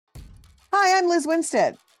Hi, I'm Liz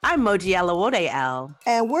Winstead. I'm Moji Alawode Al.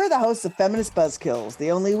 And we're the hosts of Feminist Buzzkills, the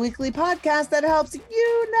only weekly podcast that helps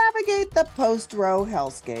you navigate the post-Roe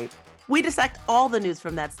hellscape. We dissect all the news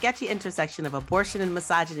from that sketchy intersection of abortion and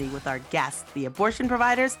misogyny with our guests, the abortion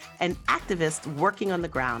providers and activists working on the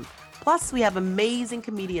ground. Plus, we have amazing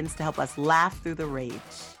comedians to help us laugh through the rage.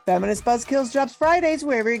 Feminist Buzzkills drops Fridays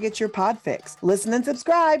wherever you get your pod fix. Listen and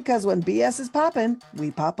subscribe, because when BS is poppin',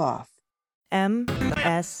 we pop off.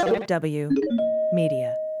 MSW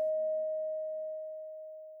Media.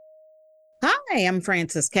 Hi, I'm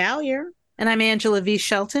Frances Callier. And I'm Angela V.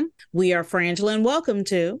 Shelton. We are Frangela, and welcome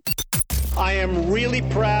to... I am really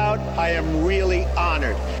proud. I am really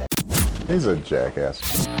honored. He's a jackass.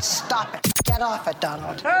 Stop it. Get off it,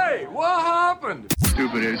 Donald. Hey, what happened?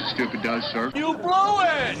 Stupid is, stupid does, sir. You blow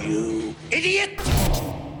it! You idiot!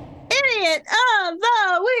 Idiot of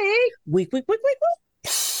the Week. Week.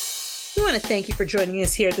 We want to thank you for joining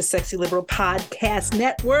us here at the Sexy Liberal Podcast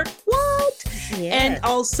Network. What? Yes. And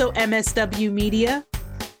also MSW Media.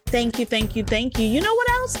 Thank you. You know what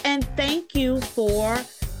else? And thank you for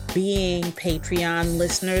being Patreon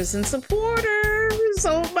listeners and supporters.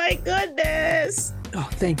 Oh my goodness. Oh,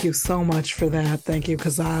 thank you so much for that. Thank you,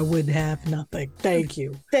 because I would have nothing. Thank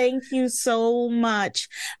you. Thank you so much.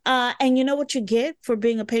 And you know what you get for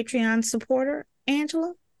being a Patreon supporter,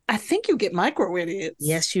 Angela? I think you get micro idiots.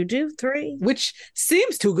 Yes, you do. 3. Which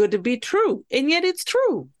seems too good to be true. And yet it's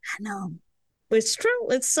true. I know. It's true.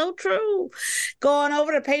 It's so true. Go on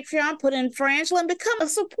over to Patreon, put in Frangela, and become a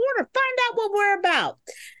supporter. Find out what we're about.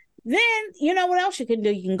 Then, you know what else you can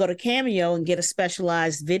do? You can go to Cameo and get a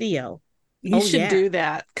specialized video. You should do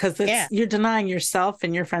that, because you're denying yourself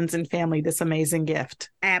and your friends and family this amazing gift.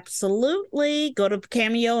 Absolutely. Go to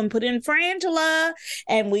Cameo and put in Frangela,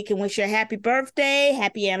 and we can wish you a happy birthday,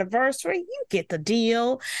 happy anniversary. You get the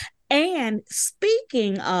deal. And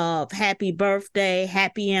speaking of happy birthday,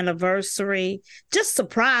 happy anniversary, just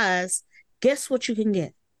surprise, guess what you can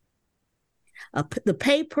get? The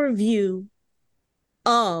pay-per-view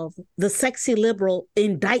of the Sexy Liberal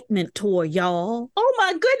indictment tour, y'all. Oh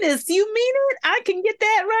my goodness, you mean it? I can get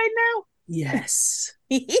that right now? Yes.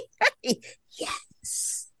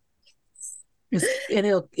 Yes.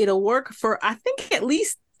 And it'll work for, I think, at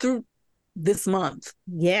least through this month.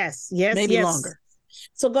 Yes. Maybe longer.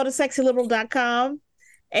 So go to sexyliberal.com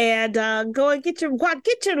and go and get your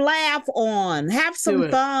laugh on. Have some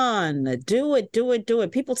fun. Do it.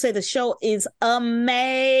 People say the show is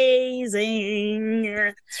amazing.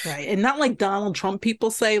 That's right. And not like Donald Trump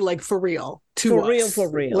people say, like for real. For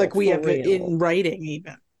real. Like we have it in writing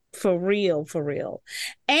even. For real.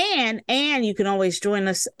 And you can always join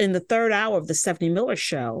us in the third hour of the Stephanie Miller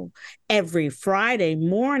Show every Friday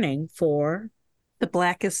morning for the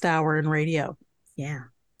blackest hour in radio. Yeah.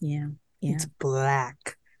 It's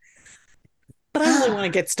black. But I really want to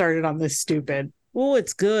get started on this stupid. Oh,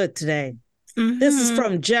 it's good today. Mm-hmm. This is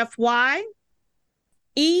from Jeff Y.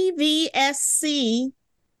 EVSC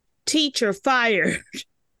teacher fired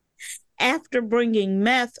after bringing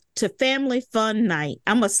meth to family fun night.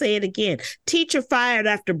 I'm going to say it again. Teacher fired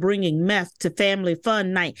after bringing meth to family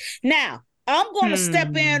fun night. Now, I'm going to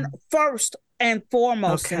step in first and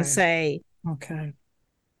foremost and say,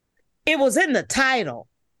 it was in the title.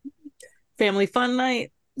 Family fun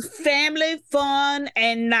night. Family fun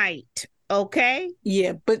and night. Okay?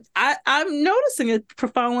 Yeah, but I'm noticing a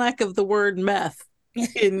profound lack of the word meth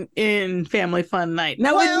in family fun night.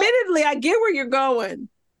 Now, admittedly, I get where you're going.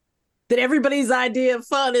 That everybody's idea of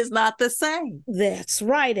fun is not the same. That's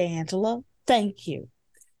right, Angela. Thank you.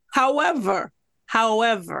 However,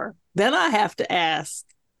 then I have to ask,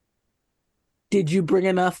 did you bring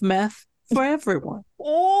enough meth for everyone?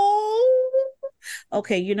 Oh,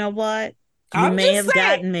 okay. You know what? You may have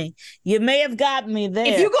gotten me there.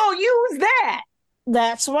 If you're going to use that.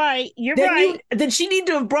 That's right. You're right. Then she need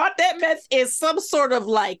to have brought that meth in some sort of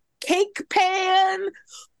like cake pan,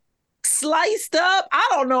 sliced up. I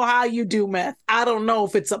don't know how you do meth. I don't know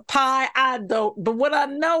if it's a pie. I don't. But what I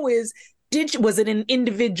know is, was it in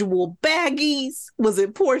individual baggies? Was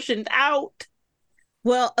it portioned out?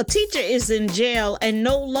 Well, a teacher is in jail and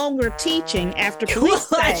no longer teaching after police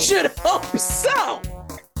say. I should hope so.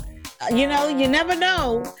 You know, you never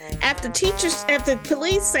know. After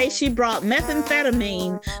police say she brought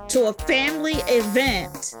methamphetamine to a family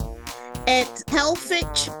event at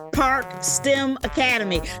Hellfitch Park STEM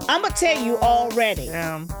Academy. I'm going to tell you already.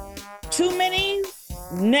 Too many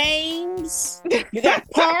names. You got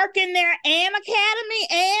Park in there and Academy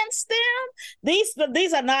and STEM.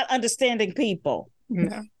 These are not understanding people.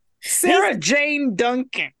 No. Sarah Jane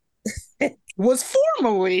Duncan was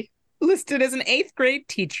formerly listed as an 8th grade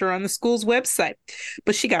teacher on the school's website,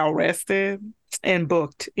 but she got arrested and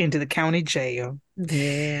booked into the county jail.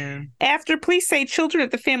 Yeah. After police say children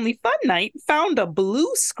at the family fun night found a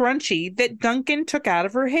blue scrunchie that Duncan took out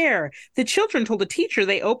of her hair. The children told the teacher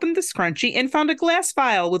they opened the scrunchie and found a glass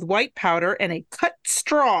vial with white powder and a cut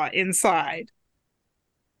straw inside.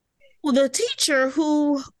 Well, the teacher,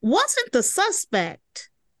 who wasn't the suspect,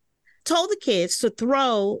 told the kids to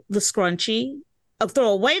throw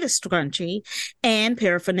away the scrunchie and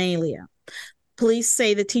paraphernalia. Police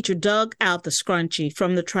say the teacher dug out the scrunchie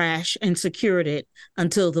from the trash and secured it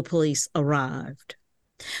until the police arrived.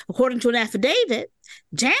 According to an affidavit,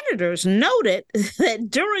 janitors noted that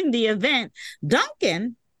during the event,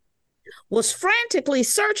 Duncan was frantically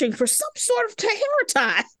searching for some sort of hair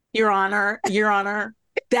tie. Your Honor,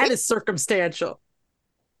 that is circumstantial.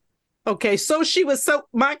 Okay, so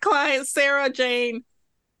my client, Sarah Jane,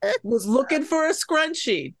 was looking for a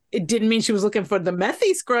scrunchie. It didn't mean she was looking for the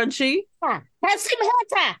methy scrunchie. Have some hair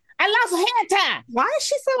tie. I lost a hair tie. Why is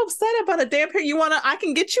she so upset about a damn hair? I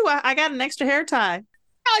can get you, I got an extra hair tie.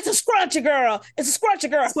 Oh, it's a scrunchie, girl. It's a scrunchie,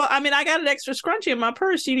 girl. Well, I mean, I got an extra scrunchie in my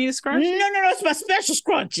purse. You need a scrunchie? No, it's my special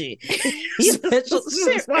scrunchie.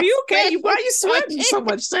 Are you okay? Why are you sweating so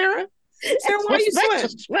much, Sarah? Sarah, why are you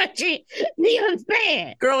sweating? Scrunchie, the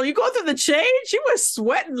unfair. Girl, you go through the change? You were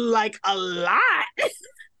sweating like a lot.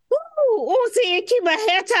 See, keep my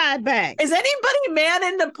hair tied back. Is anybody man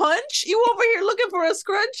in the punch? You over here looking for a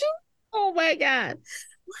scrunchie? Oh my God.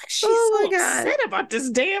 She's so upset about this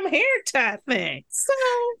damn hair tie thing.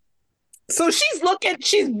 So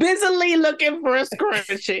she's busily looking for a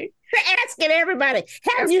scrunchie. Asking everybody,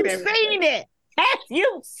 have you seen it? Have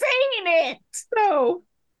you seen it? So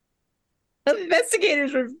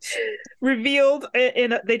investigators revealed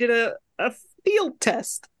they did a field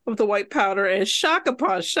test of the white powder, and shock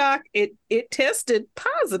upon shock, it tested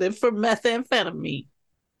positive for methamphetamine.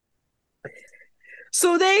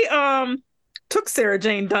 So they took Sarah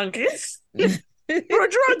Jane Duncan for a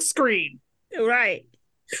drug screen, right?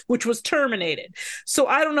 Which was terminated. So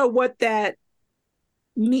I don't know what that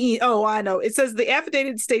means. Oh, I know. It says the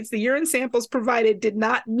affidavit states the urine samples provided did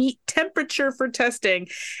not meet temperature for testing,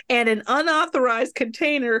 and an unauthorized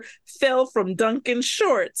container fell from Duncan's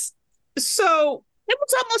shorts. So it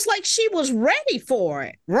was almost like she was ready for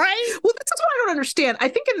it, right? Well, this is what I don't understand. I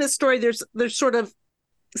think in this story, there's sort of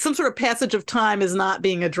some sort of passage of time is not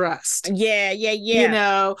being addressed. Yeah. You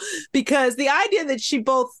know, because the idea that she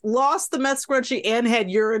both lost the meth scrunchie and had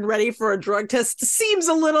urine ready for a drug test seems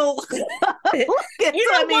a little.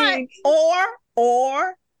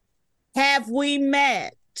 Or have we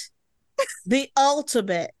met the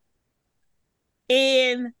ultimate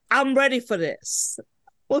in I'm ready for this?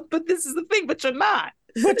 Well, but this is the thing, but you're not.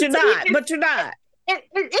 But you're not. In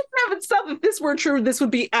of itself, if this were true, this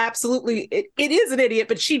would be absolutely, it is an idiot,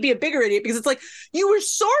 but she'd be a bigger idiot because it's like you were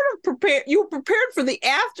sort of prepared. You were prepared for the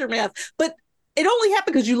aftermath, but it only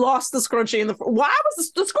happened because you lost the scrunchie. Why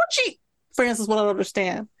was the scrunchie? Francis, what I don't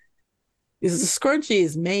understand is the scrunchie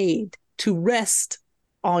is made to rest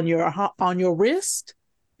on your wrist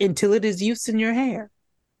until it is used in your hair.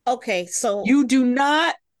 Okay, so you do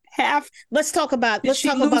not have. Let's talk about. Did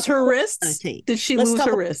she lose her wrists? Did she lose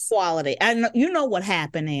her wrists? Quality. And you know what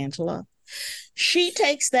happened, Angela? She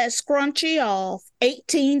takes that scrunchie off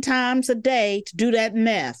 18 times a day to do that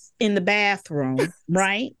meth in the bathroom,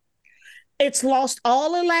 right? It's lost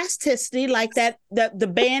all elasticity, like that. The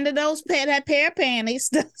band of that pair of panties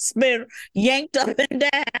that's been yanked up and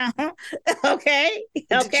down. Okay.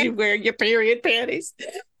 Did you wear your period panties?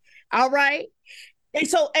 All right. And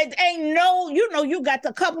so it ain't no, you got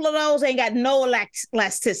a couple of those, ain't got no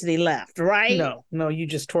elasticity left, right? No, you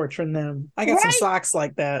just torturing them. I got some socks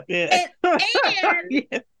like that. Yeah. And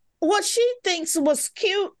yeah. What she thinks was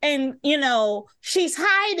cute, and she's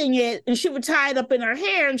hiding it, and she would tie it up in her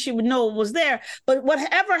hair, and she would know it was there. But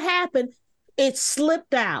whatever happened, it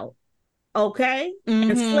slipped out. Okay,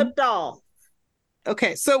 It slipped off.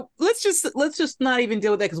 Okay, so let's just not even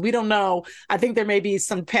deal with that because we don't know. I think there may be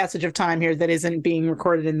some passage of time here that isn't being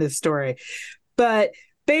recorded in this story. But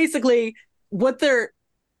basically, what they're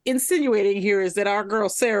insinuating here is that our girl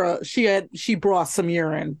Sarah, she brought some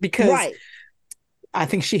urine because I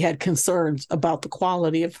think she had concerns about the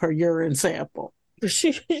quality of her urine sample. I'm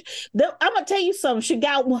gonna tell you something. She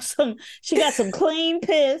got some clean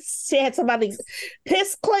piss. She had somebody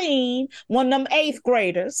piss clean, one of them 8th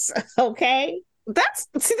graders. Okay. This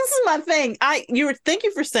is my thing. Thank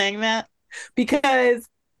you for saying that, because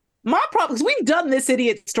My problem is we've done this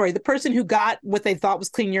idiot story. The person who got what they thought was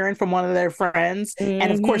clean urine from one of their friends. Mm-hmm.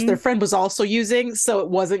 And of course, their friend was also using, so it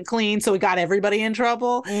wasn't clean. So it got everybody in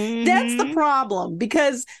trouble. Mm-hmm. That's the problem,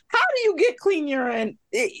 because how do you get clean urine?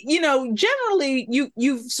 Generally,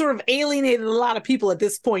 you've sort of alienated a lot of people at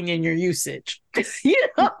this point in your usage. No,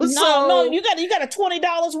 you got a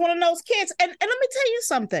 $20 one of those kids. And let me tell you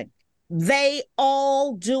something. They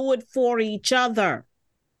all do it for each other.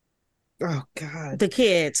 Oh God! The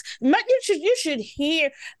kids. You should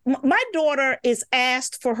hear. My daughter is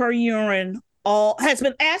asked for her urine. Has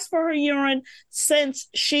been asked for her urine since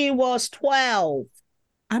she was 12.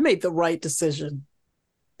 I made the right decision.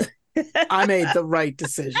 I made the right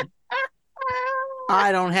decision.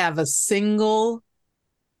 I don't have a single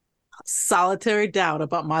solitary doubt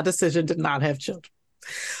about my decision to not have children.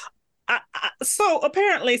 So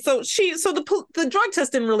apparently, the drug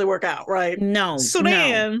test didn't really work out, right? No. So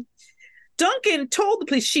then Duncan told the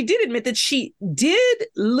police she did admit that she did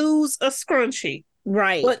lose a scrunchie.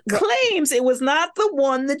 Right. But claims it was not the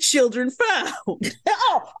one the children found. Did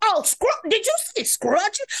you say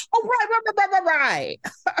scrunchie? Oh, right.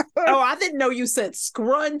 Oh, I didn't know you said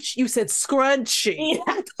scrunch. You said scrunchie. Yeah,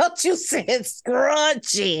 I thought you said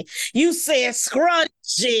scrunchie. You said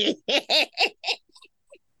scrunchie.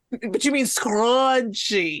 But you mean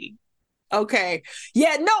scrunchie. Okay.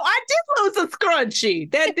 Yeah, no, I did lose a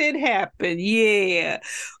scrunchie. That did happen. Yeah.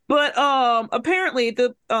 But apparently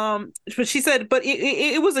but she said, but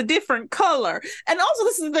it was a different color. And also,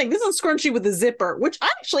 this is the thing, this is a scrunchie with a zipper, which I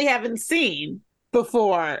actually haven't seen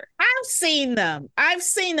before. I've seen them.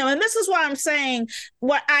 And this is why I'm saying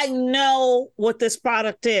what I know what this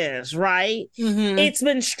product is, right? Mm-hmm. It's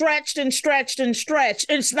been stretched and stretched and stretched.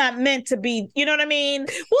 It's not meant to be, you know what I mean?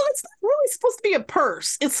 Well, it's not really supposed to be a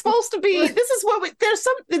purse. It's supposed to be, this is what there's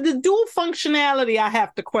the dual functionality I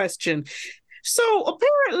have to question. So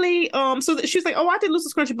apparently, she was like, oh, I did lose a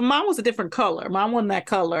scrunchie, but mine was a different color. Mine wasn't that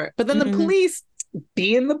color. But then the police,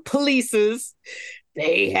 being the polices,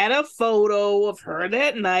 they had a photo of her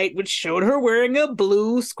that night, which showed her wearing a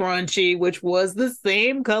blue scrunchie, which was the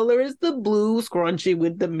same color as the blue scrunchie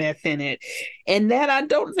with the meth in it. And that I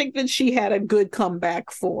don't think that she had a good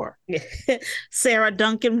comeback for. Sarah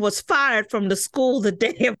Duncan was fired from the school the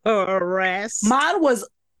day of her arrest. Mine was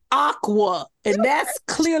aqua, and that's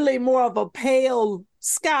clearly more of a pale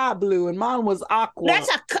sky blue, and mine was aqua. That's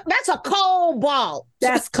a cobalt.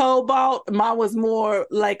 That's cobalt. Mine was more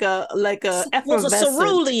like a effervescent. Was a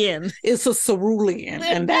cerulean. It's a cerulean,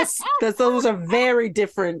 and that's those are very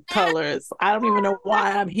different colors. I don't even know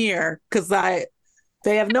why I'm here, because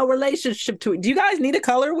they have no relationship to it. Do you guys need a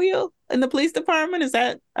color wheel in the police department?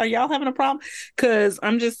 Are y'all having a problem? Because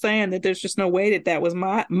I'm just saying that there's just no way that was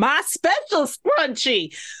my special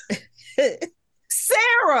scrunchie.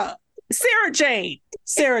 Sarah Jane.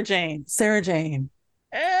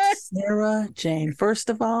 First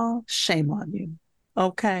of all, shame on you.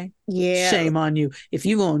 Okay. Yeah. Shame on you. If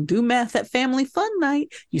you're going to do meth at family fun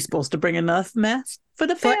night, you're supposed to bring enough meth for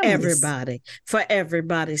the families. For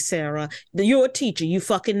everybody, Sarah. You're a teacher. You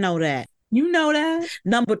fucking know that. You know that.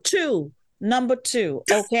 Number two,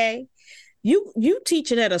 okay? You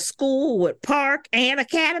teaching at a school with Park and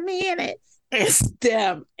Academy in it. And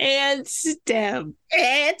STEM.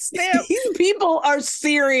 These people are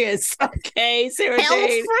serious, okay? Sarah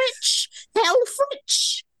Jane.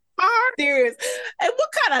 Helfrich. Are serious. And what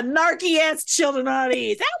kind of narky ass children are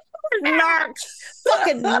these? Narcs.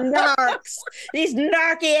 Fucking narcs. These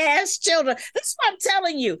narky ass children. This is what I'm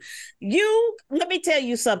telling you. Let me tell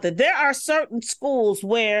you something. There are certain schools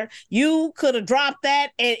where you could have dropped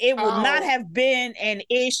that and it would not have been an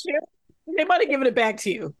issue. They might have given it back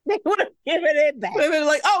to you. They would have given it back. They would have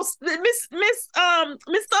like, oh, Miss Duncan,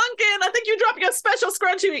 I think you dropped your special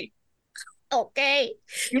scrunchie. Okay.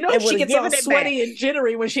 You know she gets all sweaty and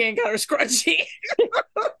jittery when she ain't got her scrunchie.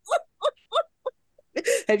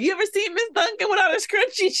 Have you ever seen Miss Duncan without a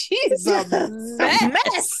scrunchie? She's a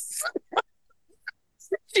mess.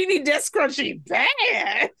 She needs that scrunchie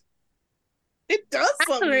bad. It does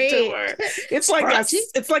something to her. It's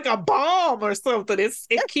like a bomb or something.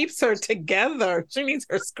 It keeps her together. She needs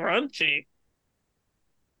her scrunchie.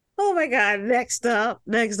 Oh my God. Next up,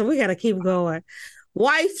 we got to keep going.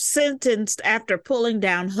 Wife sentenced after pulling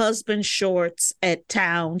down husband's shorts at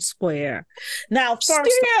Town Square. Now, first,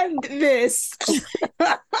 stand this.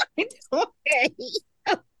 Okay.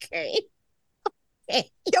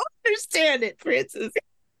 Don't understand it, Princess.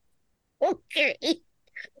 Okay.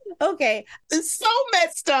 It's so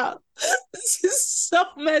messed up. This is so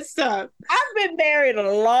messed up. I've been married a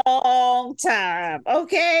long time.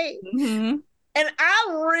 Okay. Mm-hmm. And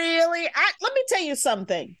let me tell you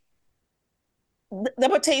something. I'm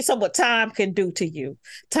gonna tell you something what time can do to you.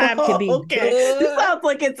 Time can be okay. good.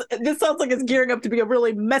 This sounds like it's gearing up to be a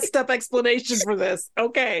really messed up explanation for this.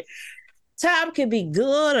 Okay. Time can be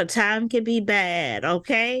good or time can be bad,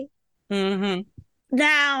 okay? Mm-hmm.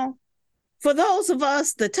 Now, for those of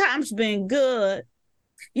us, the time's been good,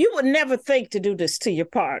 you would never think to do this to your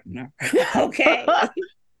partner, okay?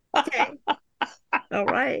 Okay. All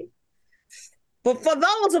right. But for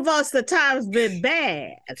those of us, the time's been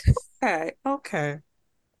bad. Okay.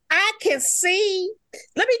 I can see.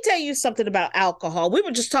 Let me tell you something about alcohol. We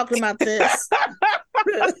were just talking about this.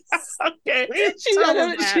 Okay.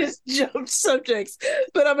 She just jumped subjects.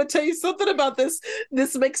 But I'm going to tell you something about this.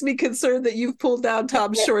 This makes me concerned that you've pulled down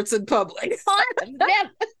Tom's shorts in public.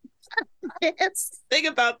 Yes. Thing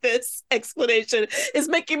about this explanation is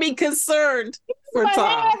making me concerned for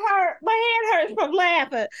Tom. My head hurts from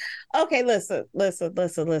laughing. Okay, listen,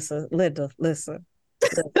 Linda, listen.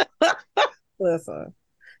 Listen.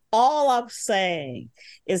 All I'm saying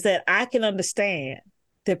is that I can understand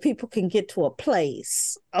that people can get to a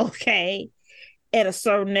place, okay, at a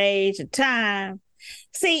certain age and time.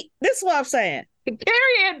 See, this is what I'm saying.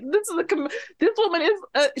 Carrie, this woman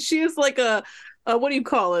is she is like a what do you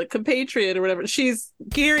call it? Compatriot or whatever. She's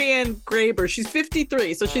Gary Ann Graber. She's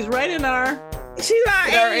 53, so she's right in our age. She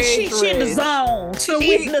in the zone. So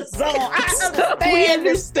she's in the zone. We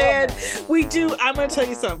understand. We do. I'm going to tell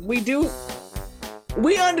you something.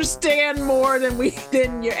 We understand more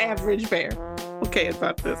than your average bear. Okay,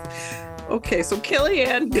 about this. Okay, so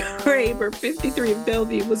Kellyanne Graber, 53 of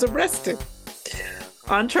Bellevue, was arrested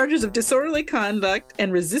on charges of disorderly conduct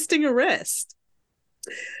and resisting arrest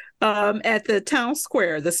at the town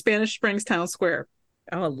square, the Spanish Springs town square.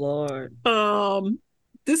 Oh, Lord.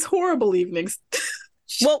 This horrible evening.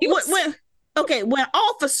 When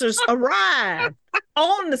officers arrived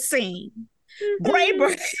on the scene,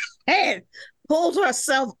 Graber had pulled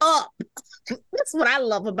herself up. That's what I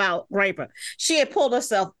love about Graber. She had pulled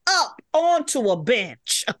herself up onto a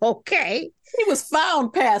bench. Okay. He was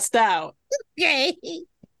found passed out. Okay.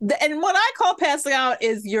 And what I call passing out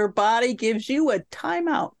is your body gives you a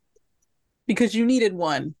timeout because you needed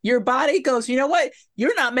one. Your body goes, you know what?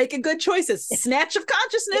 You're not making good choices. Snatch of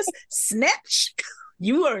consciousness. Snatch.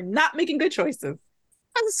 You are not making good choices.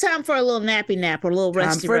 It's time for a little nappy nap or a little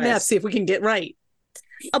resty time for a nap. rest. See if we can get right.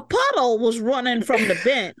 A puddle was running from the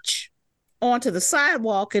bench onto the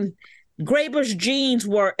sidewalk, and Graber's jeans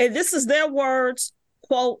were, and this is their words,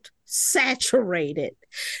 quote, saturated.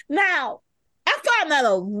 Now, I find that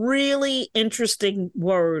a really interesting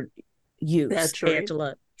word used,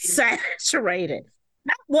 Angela. Saturated.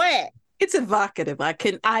 Not wet. It's evocative.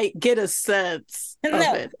 I get a sense of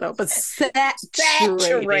it, though, but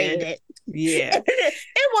saturated. Yeah.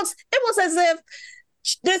 It was as if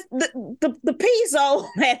the P-zone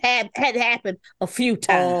had happened a few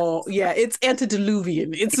times. Oh, yeah, it's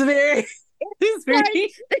antediluvian. It's very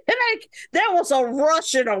like there was a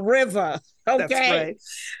rush in a river. Okay. That's right.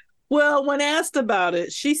 Well, when asked about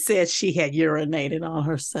it, she said she had urinated on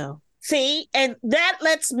herself. See, and that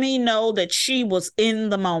lets me know that she was in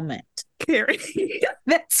the moment. Carrie,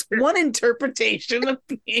 that's one interpretation of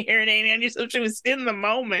urinating on yourself. She was in the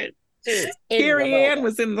moment. Carrie Ann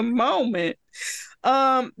was in the moment.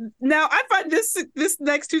 Now I find this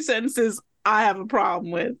next two sentences I have a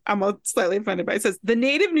problem with. I'm slightly offended by it. It says, the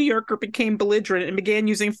native New Yorker became belligerent and began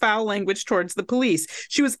using foul language towards the police.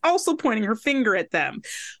 She was also pointing her finger at them.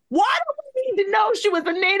 Why do we need to know she was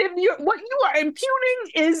a native New Yorker? What you are impugning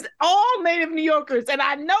is all native New Yorkers. And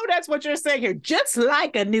I know that's what you're saying here. Just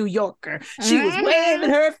like a New Yorker. She was waving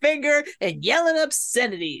her finger and yelling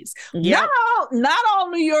obscenities. Yep. Not all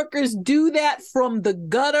New Yorkers do that from the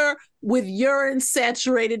gutter with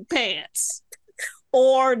urine-saturated pants.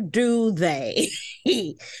 Or do they?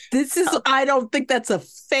 I don't think that's a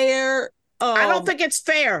fair. I don't think it's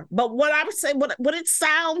fair. But what I'm saying, what it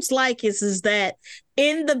sounds like is that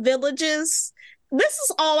in the villages, this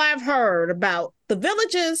is all I've heard about the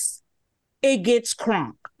villages. It gets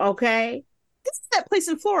crunk. Okay. This is that place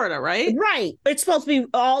in Florida, right? Right. It's supposed to be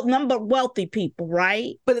all number wealthy people,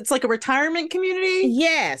 right? But it's like a retirement community?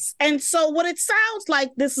 Yes. And so what it sounds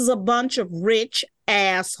like, this is a bunch of rich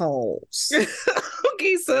assholes.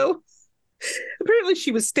 Okay, so apparently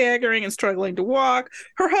she was staggering and struggling to walk.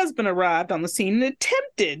 Her husband arrived on the scene and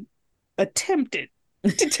attempted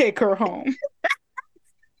to take her home.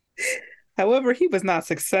 However, he was not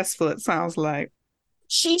successful, it sounds like.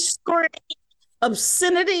 She screamed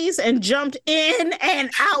obscenities and jumped in and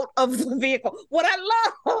out of the vehicle. What I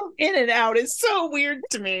love in and out is so weird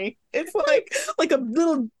to me. It's like a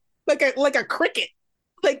little like a cricket.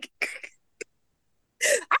 Like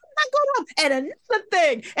I'm not going off? And another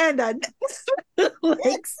thing, and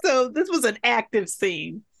like, so this was an active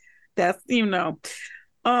scene. That's,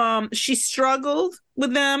 she struggled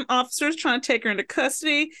with them officers trying to take her into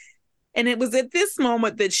custody. And it was at this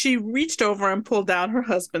moment that she reached over and pulled down her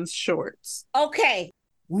husband's shorts. Okay.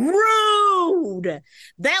 Rude.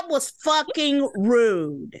 That was fucking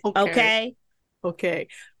rude. Okay.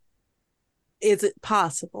 Is it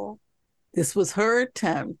possible this was her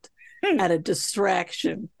attempt at a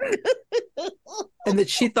distraction and that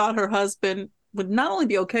she thought her husband would not only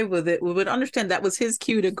be okay with it, would understand that was his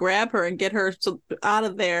cue to grab her and get her out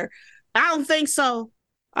of there? I don't think so.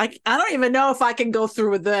 I don't even know if I can go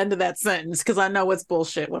through with the end of that sentence because I know it's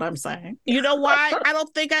bullshit what I'm saying. You know why? I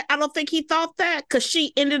don't think he thought that, because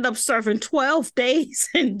she ended up serving 12 days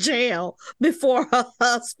in jail before her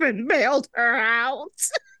husband bailed her out.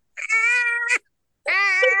 Let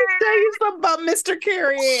me tell you something about Mr.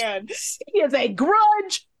 Carrie-Ann. He is a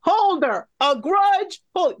grudge holder. Every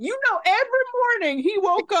morning he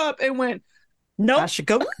woke up and went, nope. I should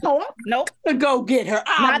go. Nope. To go get her.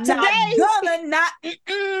 Not today. Not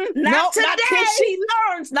today. Not till she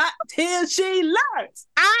learns. Not till she learns.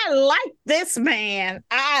 I like this man.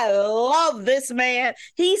 I love this man.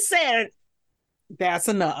 He said, "That's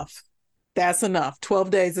enough. That's enough. 12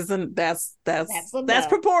 days isn't. That's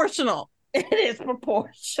proportional." It is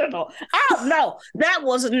proportional. Oh no, that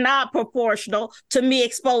was not proportional to me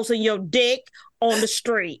exposing your dick on the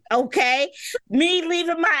street. Okay, me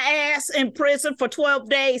leaving my ass in prison for 12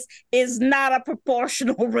 days is not a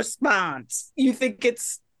proportional response. You think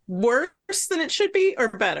it's worse than it should be, or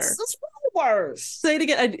better? It's way worse. Say it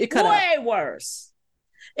again. It cut way out. Worse.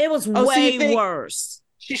 It was way worse.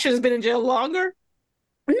 She should have been in jail longer.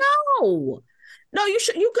 No,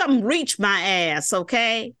 you come reach my ass,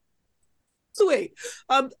 okay? So wait,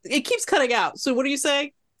 it keeps cutting out. So what are you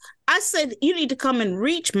saying? I said you need to come and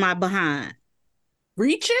reach my behind.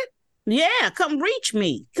 Reach it? Yeah, come reach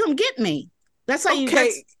me. Come get me. That's how you.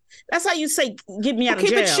 That's how you say get me out of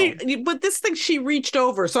jail. But this thing she reached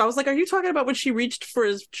over. So I was like, are you talking about when she reached for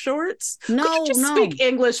his shorts? No, Could you just speak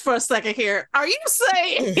English for a second here? Are you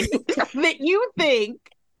saying that you think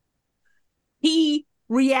he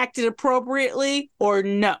reacted appropriately or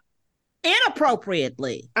no?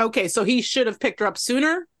 Inappropriately. Okay, so he should have picked her up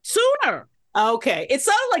sooner? Okay. It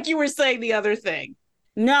sounded like you were saying the other thing.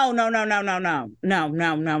 No. No,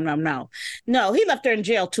 he left her in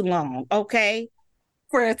jail too long, okay?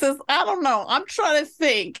 Frances, I don't know. I'm trying to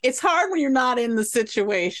think. It's hard when you're not in the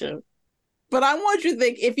situation. But I want you to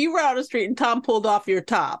think, if you were out on the street and Tom pulled off your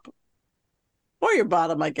top, or your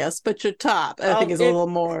bottom, I guess, but your top, I think is a little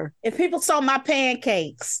more. If people saw my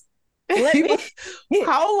pancakes.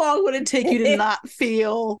 How long would it take you to not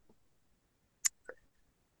feel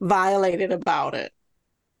violated about it?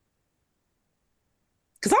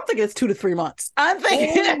 Because I'm thinking it's 2 to 3 months. I'm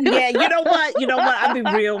thinking, yeah. You know what? I'd be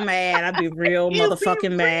real mad. I'd be real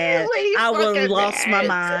motherfucking mad. I would have lost my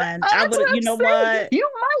mind. I would. You know what?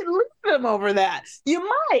 You might leave him over that. You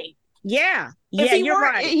might. Yeah. Yeah, you're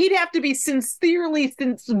right. He'd have to be sincerely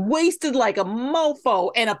wasted like a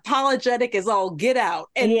mofo and apologetic as all get out.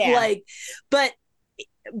 And but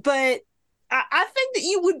I think that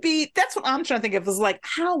you would be, that's what I'm trying to think of, is like,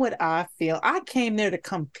 how would I feel? I came there to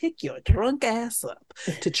come pick your drunk ass up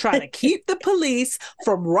to try to keep the police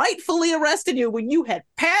from rightfully arresting you when you had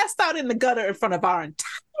passed out in the gutter in front of our entire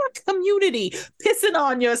community, pissing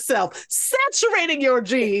on yourself, saturating your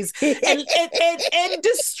G's, and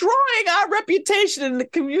destroying our reputation in the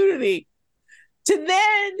community. To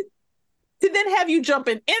then have you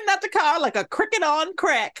jumping in out the car like a cricket on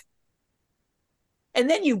crack. And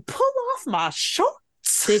then you pull off my shorts.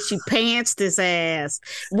 That you pantsed his ass.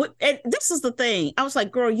 And this is the thing. I was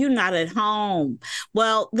like, girl, you're not at home.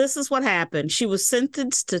 Well, this is what happened. She was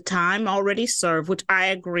sentenced to time already served, which I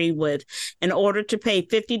agree with, in order to pay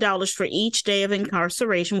 $50 for each day of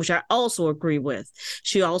incarceration, which I also agree with.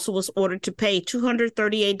 She also was ordered to pay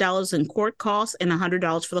 $238 in court costs and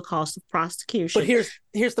 $100 for the cost of prosecution. But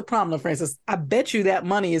here's the problem, Frances. I bet you that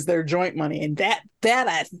money is their joint money, and that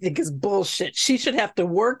I think is bullshit. She should have to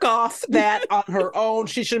work off that on her own.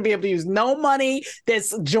 She shouldn't be able to use no money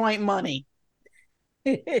that's joint money.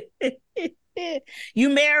 You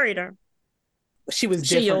married her. She was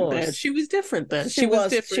different then. She was different then. She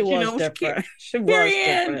was different.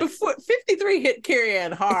 Carrie-Ann, before 53 hit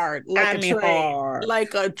Carrie-Ann hard, like a train.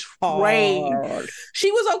 Like a train. Hard.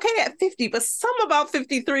 She was okay at 50, but some about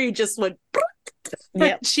 53 just went,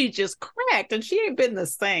 she just cracked, and she ain't been the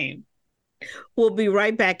same. We'll be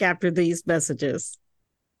right back after these messages.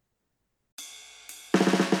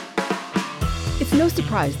 It's no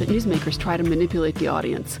surprise that newsmakers try to manipulate the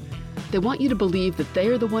audience. They want you to believe that they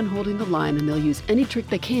are the one holding the line and they'll use any trick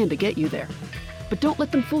they can to get you there. But don't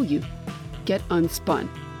let them fool you. Get unspun.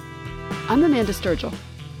 I'm Amanda Sturgill.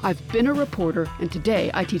 I've been a reporter, and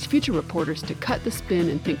today I teach future reporters to cut the spin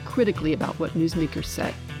and think critically about what newsmakers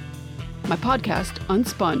say. My podcast,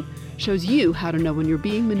 Unspun, shows you how to know when you're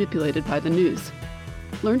being manipulated by the news.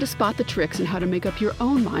 Learn to spot the tricks and how to make up your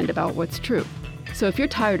own mind about what's true. So if you're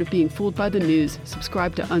tired of being fooled by the news,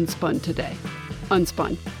 subscribe to Unspun today.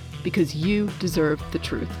 Unspun, because you deserve the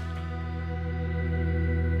truth.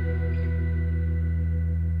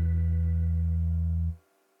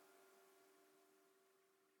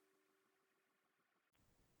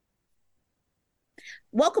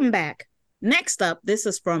 Welcome back. Next up, this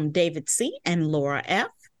is from David C. and Laura F.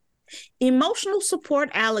 Emotional support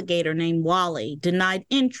alligator named Wally denied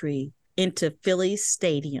entry into Phillies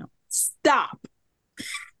Stadium. Stop.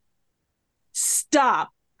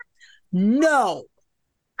 No.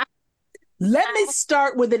 Let me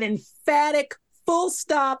start with an emphatic full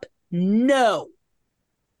stop. No.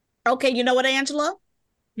 Okay, you know what, Angela?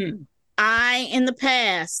 I, in the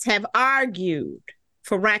past, have argued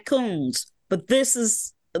for raccoons, but this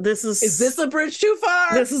is... Is this a bridge too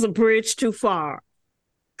far? This is a bridge too far.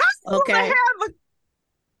 How do I have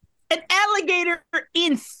an alligator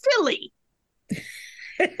in Philly?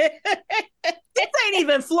 This ain't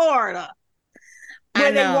even Florida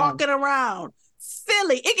where they're walking around.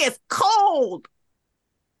 Philly, it gets cold.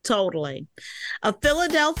 Totally. A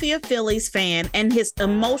Philadelphia Phillies fan and his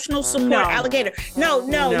emotional support alligator. No,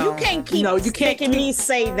 you can't keep making me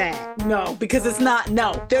say that. No, because it's not.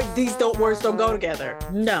 No, these words don't go together.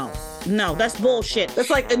 No, that's bullshit. That's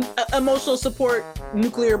like an emotional support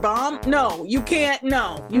nuclear bomb. No, you can't.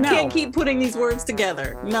 No, you can't keep putting these words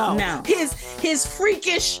together. No. His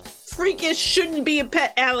freakish shouldn't be a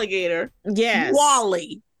pet alligator. Yes.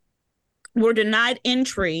 Wally. Were denied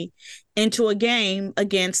entry into a game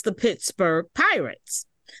against the Pittsburgh Pirates.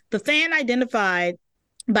 The fan, identified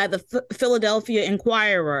by the Philadelphia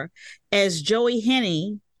Inquirer as Joey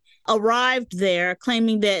Henney, arrived there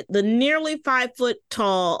claiming that the nearly 5 foot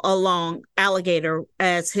tall long alligator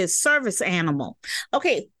as his service animal.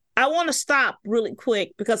 Okay, I want to stop really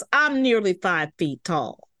quick because I'm nearly 5 feet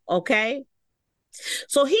tall. Okay.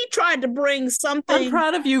 So he tried to bring something. I'm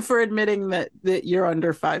proud of you for admitting that you're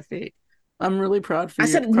under 5 feet. I'm really proud for you. I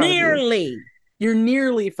said nearly. You're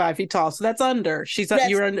nearly 5 feet tall, so that's under.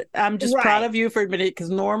 You're under. I'm just proud of you for admitting it, because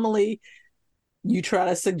normally you try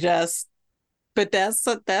to suggest, but that's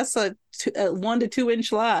a 1 to 2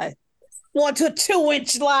 inch lie. 1 to 2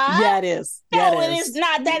 inch lie? Yeah, it is. No, it is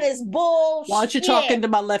not. That is bullshit. Why don't you talk into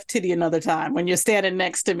my left titty another time when you're standing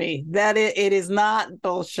next to me? It is not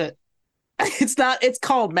bullshit. It's not. It's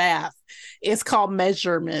called math. It's called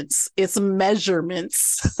measurements. It's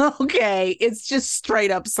measurements. Okay. It's just straight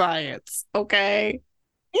up science. Okay.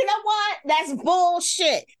 You know what? That's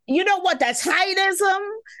bullshit. You know what? That's heightism.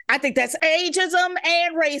 I think that's ageism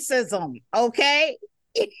and racism. Okay.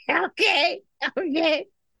 Okay.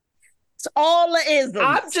 It's all the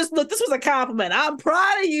isms. Look, this was a compliment. I'm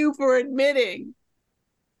proud of you for admitting.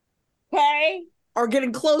 Okay. Or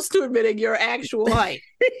getting close to admitting your actual height.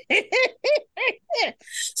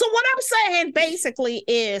 So what I'm saying basically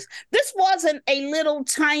is this wasn't a little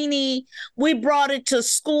tiny, we brought it to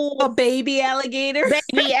school. A baby alligator?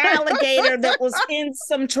 Baby alligator that was in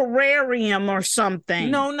some terrarium or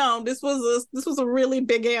something. No, this was a really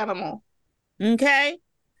big animal. Okay.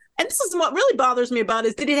 And this is what really bothers me about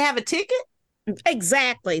it, did it have a ticket?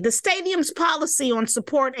 Exactly. The stadium's policy on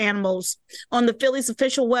support animals on the Phillies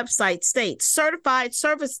official website states certified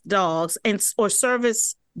service dogs or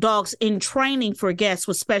service dogs in training for guests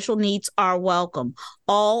with special needs are welcome.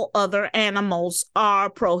 All other animals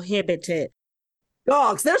are prohibited.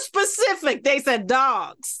 Dogs. They're specific. They said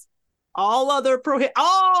dogs. All other.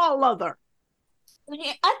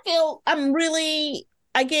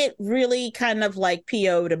 I get really kind of like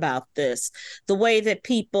PO'd about this, the way that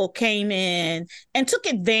people came in and took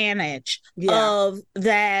advantage of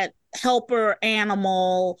that helper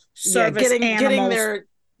animal service animals. Getting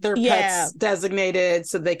their pets designated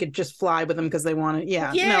so they could just fly with them because they wanted. No,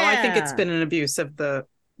 I think it's been an abuse of the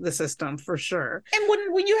system for sure. And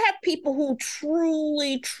when you have people who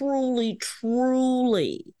truly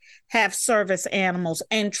have service animals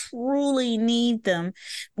and truly need them,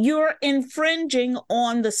 you're infringing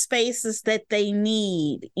on the spaces that they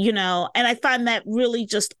need, and I find that really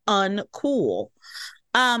just uncool.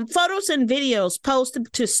 Photos and videos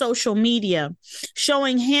posted to social media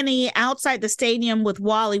showing Henney outside the stadium with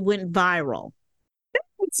Wally went viral.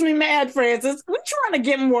 makes me mad, Frances. We're trying to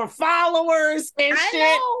get more followers and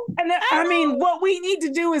shit. Know. And I mean, what we need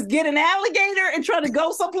to do is get an alligator and try to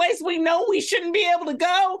go someplace we know we shouldn't be able to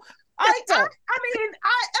go. I know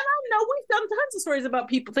we've done tons of stories about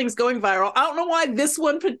things going viral. I don't know why this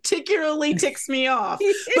one particularly ticks me off,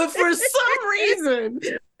 but for some reason,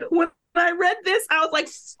 when I read this, I was like,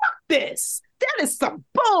 "Fuck this! That is some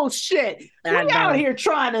bullshit. We out here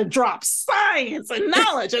trying to drop science and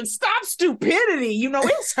knowledge and stop stupidity. You know,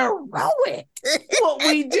 it's heroic what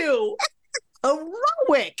we do."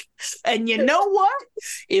 Heroic. And you know what?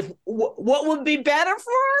 What would be better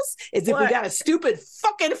for us is if we got a stupid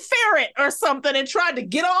fucking ferret or something and tried to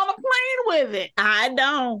get on a plane with it. I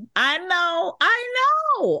know. I'm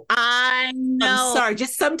sorry,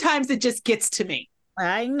 just sometimes it just gets to me.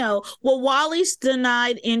 I know. Well, Wally's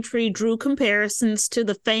denied entry drew comparisons to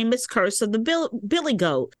the famous curse of the Billy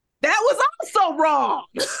Goat. That was also wrong.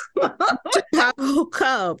 Chicago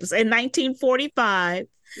Cubs in 1945.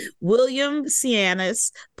 William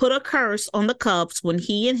Cianis put a curse on the Cubs when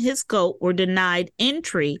he and his goat were denied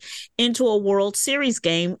entry into a World Series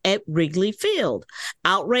game at Wrigley Field.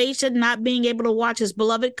 Outraged at not being able to watch his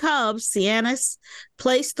beloved Cubs, Cianis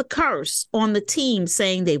placed the curse on the team,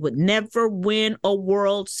 saying they would never win a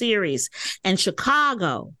World Series, and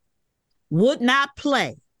Chicago would not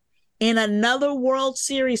play in another World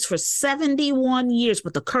Series for 71 years,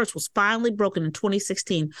 but the curse was finally broken in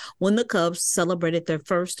 2016 when the Cubs celebrated their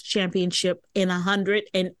first championship in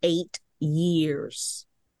 108 years.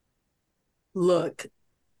 Look,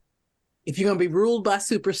 if you're going to be ruled by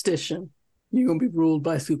superstition, you're going to be ruled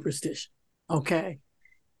by superstition, okay?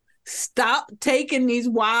 Stop taking these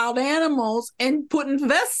wild animals and putting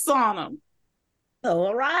vests on them.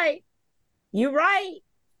 All right. You're right.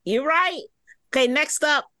 Okay, next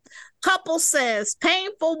up. Couple says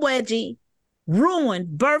painful wedgie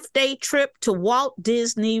ruined birthday trip to Walt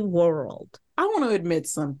Disney World. I want to admit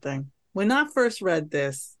something. When I first read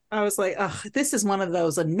this, I was like, oh, this is one of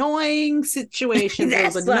those annoying situations,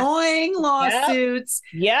 those annoying lawsuits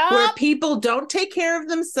where people don't take care of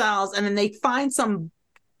themselves and then they find some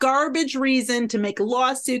garbage reason to make a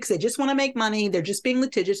lawsuit because they just want to make money. They're just being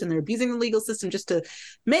litigious and they're abusing the legal system just to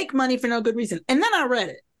make money for no good reason. And then I read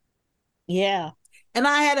it. Yeah. And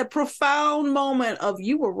I had a profound moment of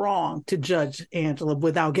you were wrong to judge Angela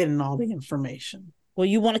without getting all the information. Well,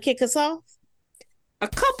 you want to kick us off? A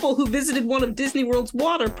couple who visited one of Disney World's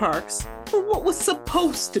water parks for what was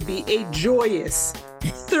supposed to be a joyous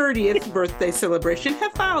 30th birthday celebration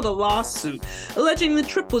have filed a lawsuit alleging the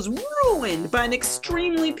trip was ruined by an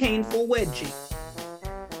extremely painful wedgie.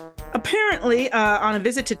 Apparently, on a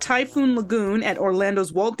visit to Typhoon Lagoon at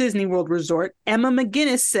Orlando's Walt Disney World Resort, Emma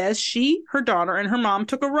McGinnis says she, her daughter, and her mom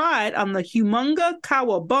took a ride on the Humunga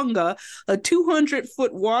Kawabunga, a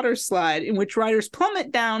 200-foot water slide in which riders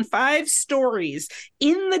plummet down 5 stories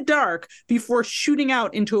in the dark before shooting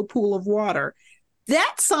out into a pool of water.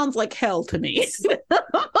 That sounds like hell to me.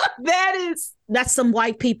 That's some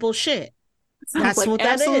white people shit. That's like what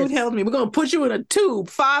that is. Hell to me. We're going to put you in a tube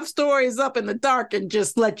 5 stories up in the dark and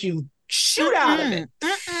just let you shoot out of it.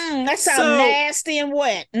 That sounds nasty and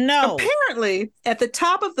wet. No. Apparently, at the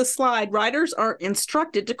top of the slide, riders are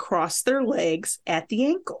instructed to cross their legs at the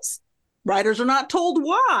ankles. Riders are not told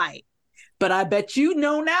why, but I bet you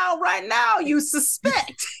know now, right now, you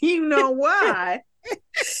suspect you know why.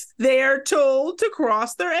 They are told to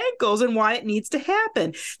cross their ankles and why it needs to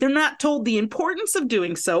happen. They're not told the importance of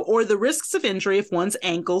doing so or the risks of injury if one's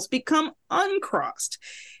ankles become uncrossed.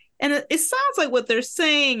 And it sounds like what they're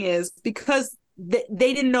saying is because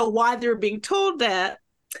they didn't know why they were being told that,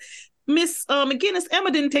 Miss McGinnis,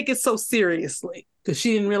 Emma didn't take it so seriously because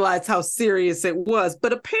she didn't realize how serious it was.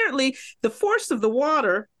 But apparently the force of the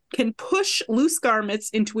water can push loose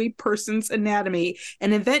garments into a person's anatomy,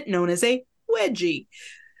 an event known as a wedgie.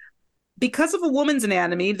 Because of a woman's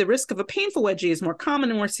anatomy, the risk of a painful wedgie is more common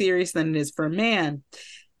and more serious than it is for a man.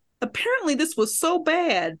 Apparently, this was so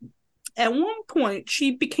bad. At one point,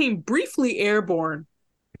 she became briefly airborne,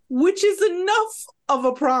 which is enough of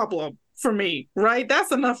a problem for me, right?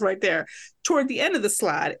 That's enough right there. Toward the end of the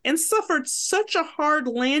slide, and suffered such a hard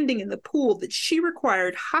landing in the pool that she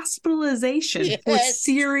required hospitalization for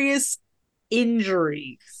serious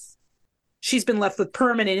injuries. She's been left with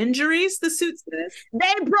permanent injuries, the suit says.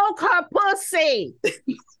 They broke her pussy.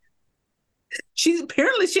 She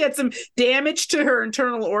had some damage to her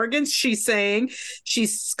internal organs. She's saying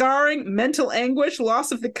she's scarring, mental anguish,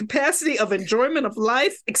 loss of the capacity of enjoyment of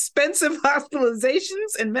life, expensive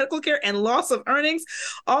hospitalizations and medical care, and loss of earnings,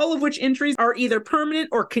 all of which injuries are either permanent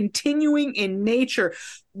or continuing in nature.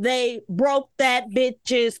 They broke that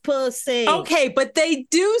bitch's pussy. Okay, but they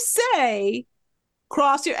do say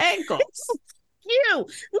cross your ankles. Let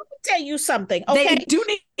me tell you something. Okay? They do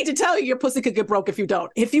need to tell you your pussy could get broke if you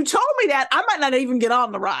don't. If you told me that, I might not even get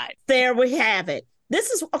on the ride. There we have it. This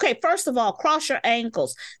is, okay, first of all, cross your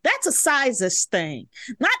ankles. That's a sizes thing.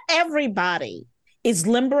 Not everybody is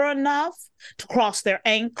limber enough to cross their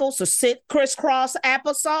ankles or sit crisscross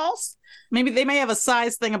applesauce. Maybe they may have a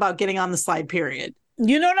size thing about getting on the slide, period.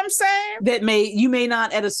 You know what I'm saying? You may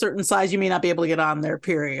not, at a certain size, you may not be able to get on there,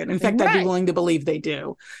 period. In fact, I'd be willing to believe they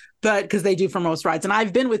do. But because they do for most rides. And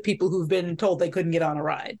I've been with people who've been told they couldn't get on a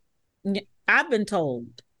ride. I've been told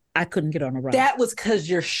I couldn't get on a ride. That was because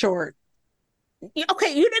you're short.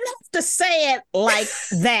 Okay, you didn't have to say it like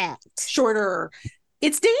that. Shorter.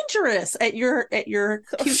 It's dangerous at your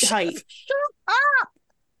cute height. Shut up.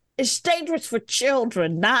 It's dangerous for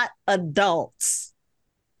children, not adults.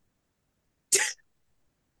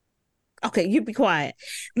 Okay, you be quiet.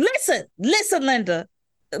 Listen, Linda.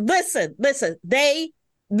 Listen.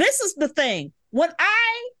 This is the thing. Until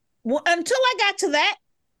I got to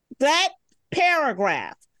that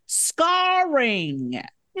paragraph, scarring.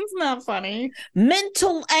 It's not funny.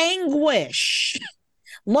 Mental anguish.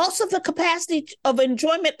 Loss of the capacity of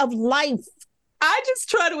enjoyment of life. I just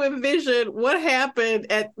try to envision what happened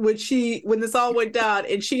when this all went down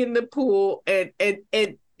and she in the pool and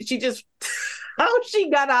she just how she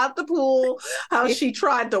got out the pool, how she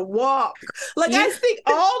tried to walk. Like, I think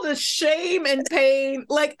all the shame and pain,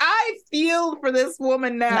 like, I feel for this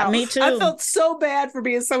woman now. Me too. I felt so bad for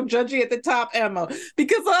being so judgy at the top, Emma,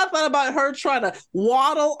 because I thought about her trying to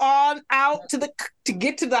waddle on out to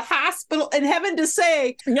get to the hospital and having to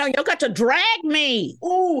say, "No, you got to drag me."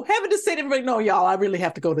 Oh, having to say to everybody, "No, y'all, I really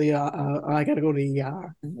have to go to the I got to go to the ER." Yeah.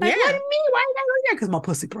 Like, what do you mean? Why you gotta go there? Because my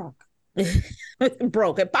pussy broke. It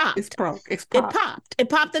broke. It popped. It's broke. It popped. It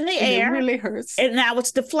popped in the air. It really hurts. And now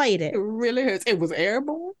it's deflated. It really hurts. It was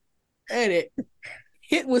airborne, and it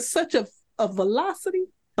hit with such a velocity,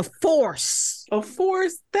 a force.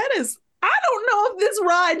 That is. I don't know if this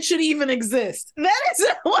ride should even exist. That is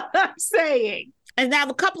what I'm saying. And now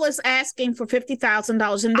the couple is asking for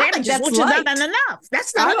 $50,000 in damages, which is not enough.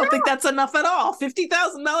 That's not enough. I don't think that's enough at all.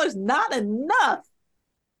 $50,000, not enough.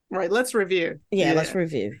 Right, let's review. Yeah, let's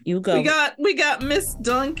review. You go. We got Miss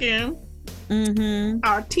Duncan,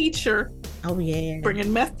 our teacher. Oh, yeah.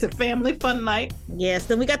 Bringing meth to family fun night. Yes,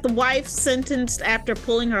 then we got the wife sentenced after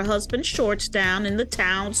pulling her husband's shorts down in the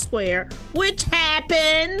town square, which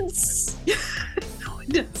happens. No,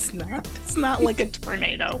 it's not. It's not like a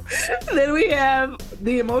tornado. Then we have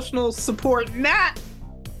the emotional support, not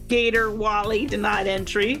Gator Wally denied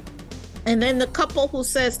entry. And then the couple who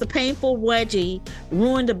says the painful wedgie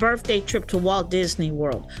ruined a birthday trip to Walt Disney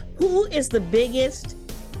World. Who is the biggest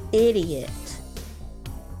idiot?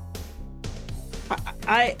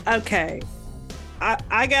 I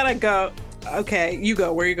gotta go. Okay, you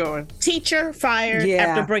go. Where are you going? Teacher fired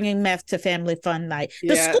after bringing meth to family fun night.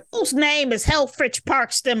 The school's name is Helfrich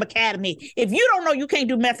Park STEM Academy. If you don't know you can't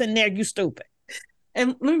do meth in there, you stupid.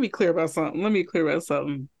 And let me be clear about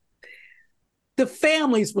something. The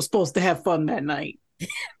families were supposed to have fun that night.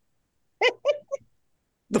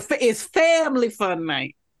 It's family fun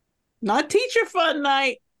night, not teacher fun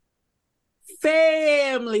night.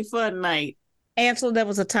 Family fun night. Ansel, there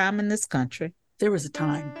was a time in this country. There was a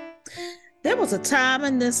time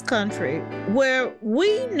in this country where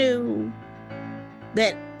we knew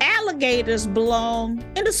that alligators belong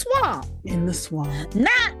in the swamp.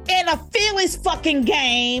 Not in a Phillies fucking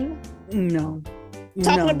game. No.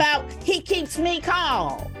 Talking about he keeps me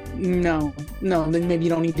calm. No, then maybe you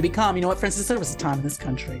don't need to be calm. You know what, Francis? There was a time in this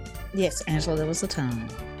country. Yes, Angela, there was a time.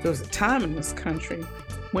 There was a time in this country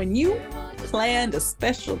when you planned a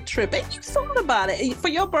special trip and you thought about it for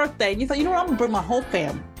your birthday and you thought, you know what, I'm gonna bring my whole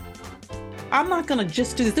family. I'm not gonna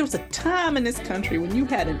just do this. There was a time in this country when you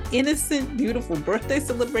had an innocent, beautiful birthday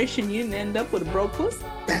celebration. You didn't end up with a broke pussy.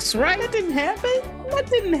 That's right. That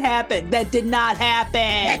did not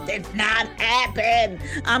happen.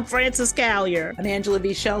 I'm Frances Callier. And Angela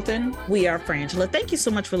V. Shelton. We are Frangela. Thank you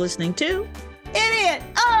so much for listening to Idiot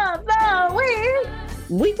of the Week.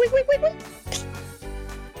 Week.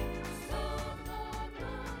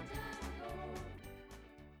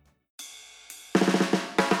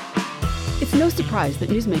 It's no surprise that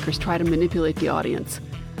newsmakers try to manipulate the audience.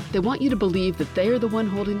 They want you to believe that they are the one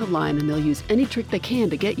holding the line and they'll use any trick they can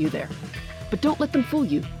to get you there. But don't let them fool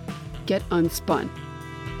you. Get unspun.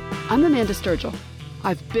 I'm Amanda Sturgill.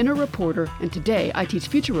 I've been a reporter, and today I teach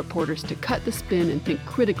future reporters to cut the spin and think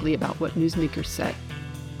critically about what newsmakers say.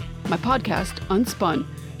 My podcast, Unspun,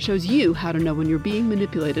 shows you how to know when you're being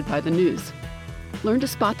manipulated by the news. Learn to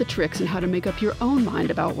spot the tricks and how to make up your own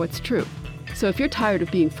mind about what's true. So if you're tired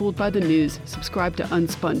of being fooled by the news, subscribe to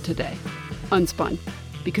Unspun today. Unspun,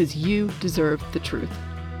 because you deserve the truth.